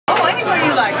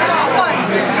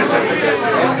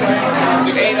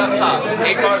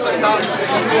8 bars up top.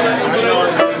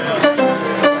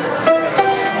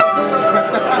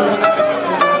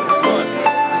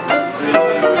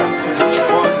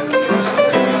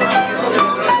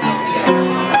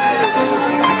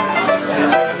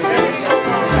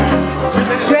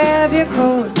 Grab your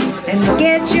coat and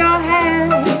get your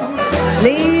hat.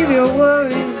 Leave your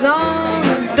worries on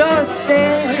the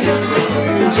doorstep.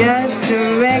 Just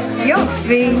direct your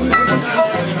feet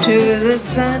to the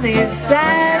sunny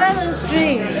side of the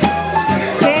street.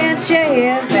 Can't you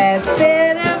hear that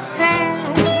bitter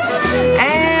pat?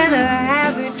 And a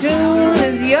happy tune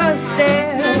is your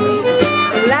step.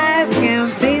 Life can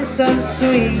be so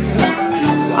sweet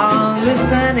on the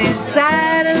sunny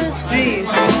side of the street.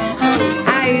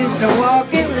 I used to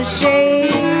walk in the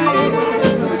shade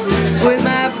with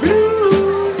my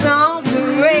blues on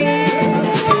parade,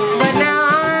 but now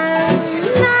I'm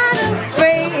not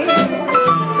afraid.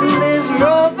 This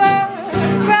rover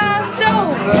crossed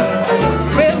over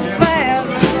real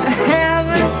fast,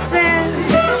 heaven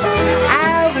sent.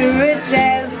 I'll be rich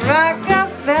as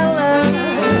Rockefeller,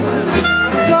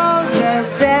 gold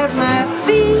dust at my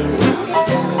feet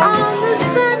on the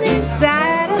sunny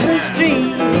side of the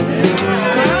street.